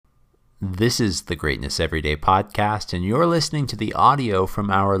This is the Greatness Everyday podcast, and you're listening to the audio from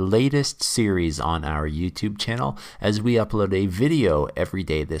our latest series on our YouTube channel as we upload a video every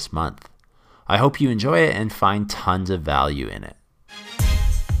day this month. I hope you enjoy it and find tons of value in it.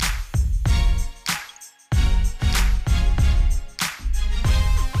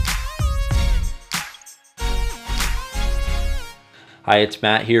 Hi, it's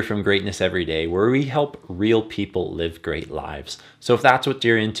Matt here from Greatness Everyday, where we help real people live great lives. So if that's what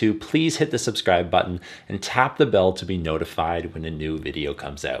you're into, please hit the subscribe button and tap the bell to be notified when a new video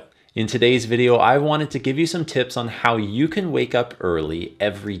comes out. In today's video, I wanted to give you some tips on how you can wake up early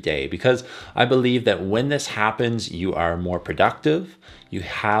every day, because I believe that when this happens, you are more productive, you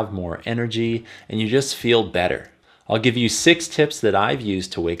have more energy, and you just feel better. I'll give you 6 tips that I've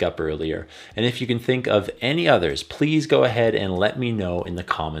used to wake up earlier, and if you can think of any others, please go ahead and let me know in the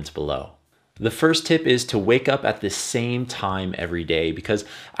comments below. The first tip is to wake up at the same time every day, because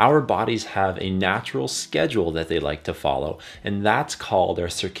our bodies have a natural schedule that they like to follow, and that's called our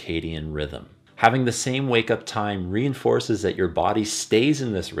circadian rhythm. Having the same wake up time reinforces that your body stays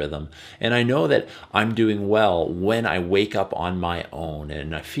in this rhythm, and I know that I'm doing well when I wake up on my own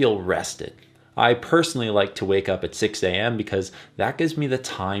and I feel rested. I personally like to wake up at 6 a.m. because that gives me the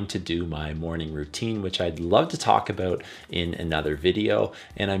time to do my morning routine, which I'd love to talk about in another video,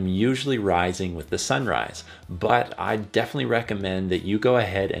 and I'm usually rising with the sunrise. But I definitely recommend that you go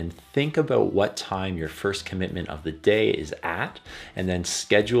ahead and think about what time your first commitment of the day is at, and then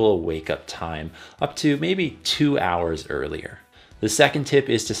schedule a wake-up time up to maybe 2 hours earlier. The second tip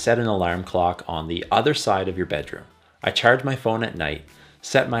is to set an alarm clock on the other side of your bedroom. I charge my phone at night,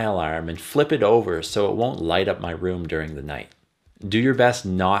 set my alarm, and flip it over so it won't light up my room during the night. Do your best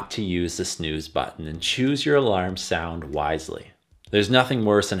not to use the snooze button and choose your alarm sound wisely. There's nothing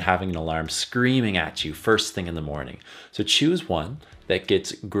worse than having an alarm screaming at you first thing in the morning, so choose one that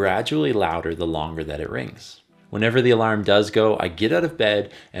gets gradually louder the longer that it rings. Whenever the alarm does go, I get out of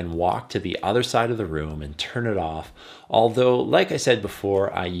bed and walk to the other side of the room and turn it off, although, like I said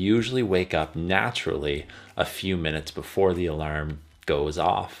before, I usually wake up naturally a few minutes before the alarm goes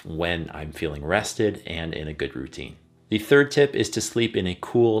off when I'm feeling rested and in a good routine. The third tip is to sleep in a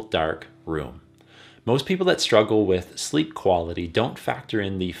cool, dark room. Most people that struggle with sleep quality don't factor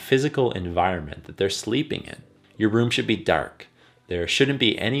in the physical environment that they're sleeping in. Your room should be dark. There shouldn't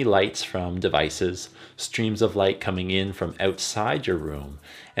be any lights from devices, streams of light coming in from outside your room,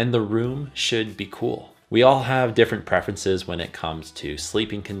 and the room should be cool. We all have different preferences when it comes to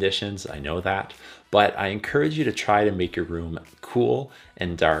sleeping conditions, I know that, but I encourage you to try to make your room cool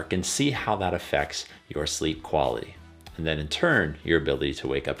and dark and see how that affects your sleep quality, and then in turn, your ability to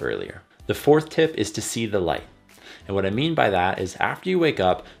wake up earlier. The fourth tip is to see the light. And what I mean by that is after you wake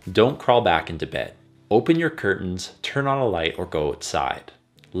up, don't crawl back into bed. Open your curtains, turn on a light, or go outside.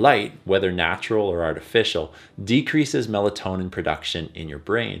 Light, whether natural or artificial, decreases melatonin production in your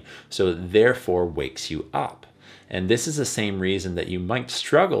brain, so therefore wakes you up. And this is the same reason that you might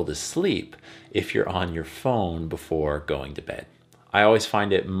struggle to sleep if you're on your phone before going to bed. I always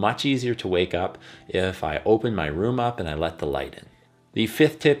find it much easier to wake up if I open my room up and I let the light in. The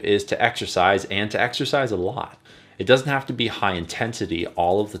fifth tip is to exercise, and to exercise a lot. It doesn't have to be high intensity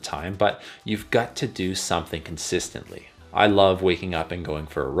all of the time, but you've got to do something consistently. I love waking up and going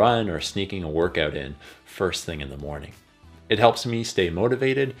for a run or sneaking a workout in first thing in the morning. It helps me stay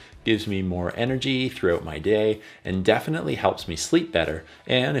motivated, gives me more energy throughout my day, and definitely helps me sleep better.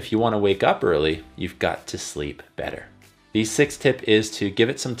 And if you want to wake up early, you've got to sleep better. The sixth tip is to give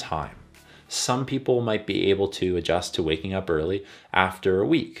it some time. Some people might be able to adjust to waking up early after a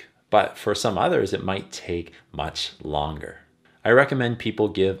week, but for some others, it might take much longer. I recommend people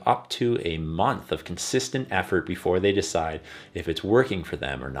give up to a month of consistent effort before they decide if it's working for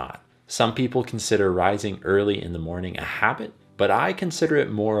them or not. Some people consider rising early in the morning a habit, but I consider it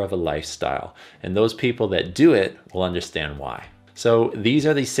more of a lifestyle, and those people that do it will understand why. So these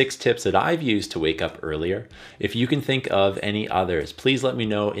are the 6 tips that I've used to wake up earlier. If you can think of any others, please let me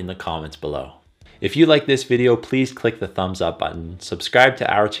know in the comments below. If you like this video, please click the thumbs up button, subscribe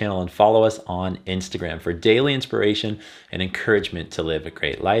to our channel, and follow us on Instagram for daily inspiration and encouragement to live a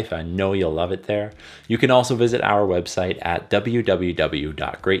great life. I know you'll love it there. You can also visit our website at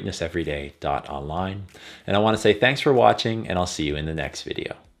www.greatnesseveryday.online. And I want to say thanks for watching, and I'll see you in the next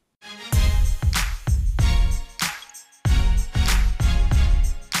video.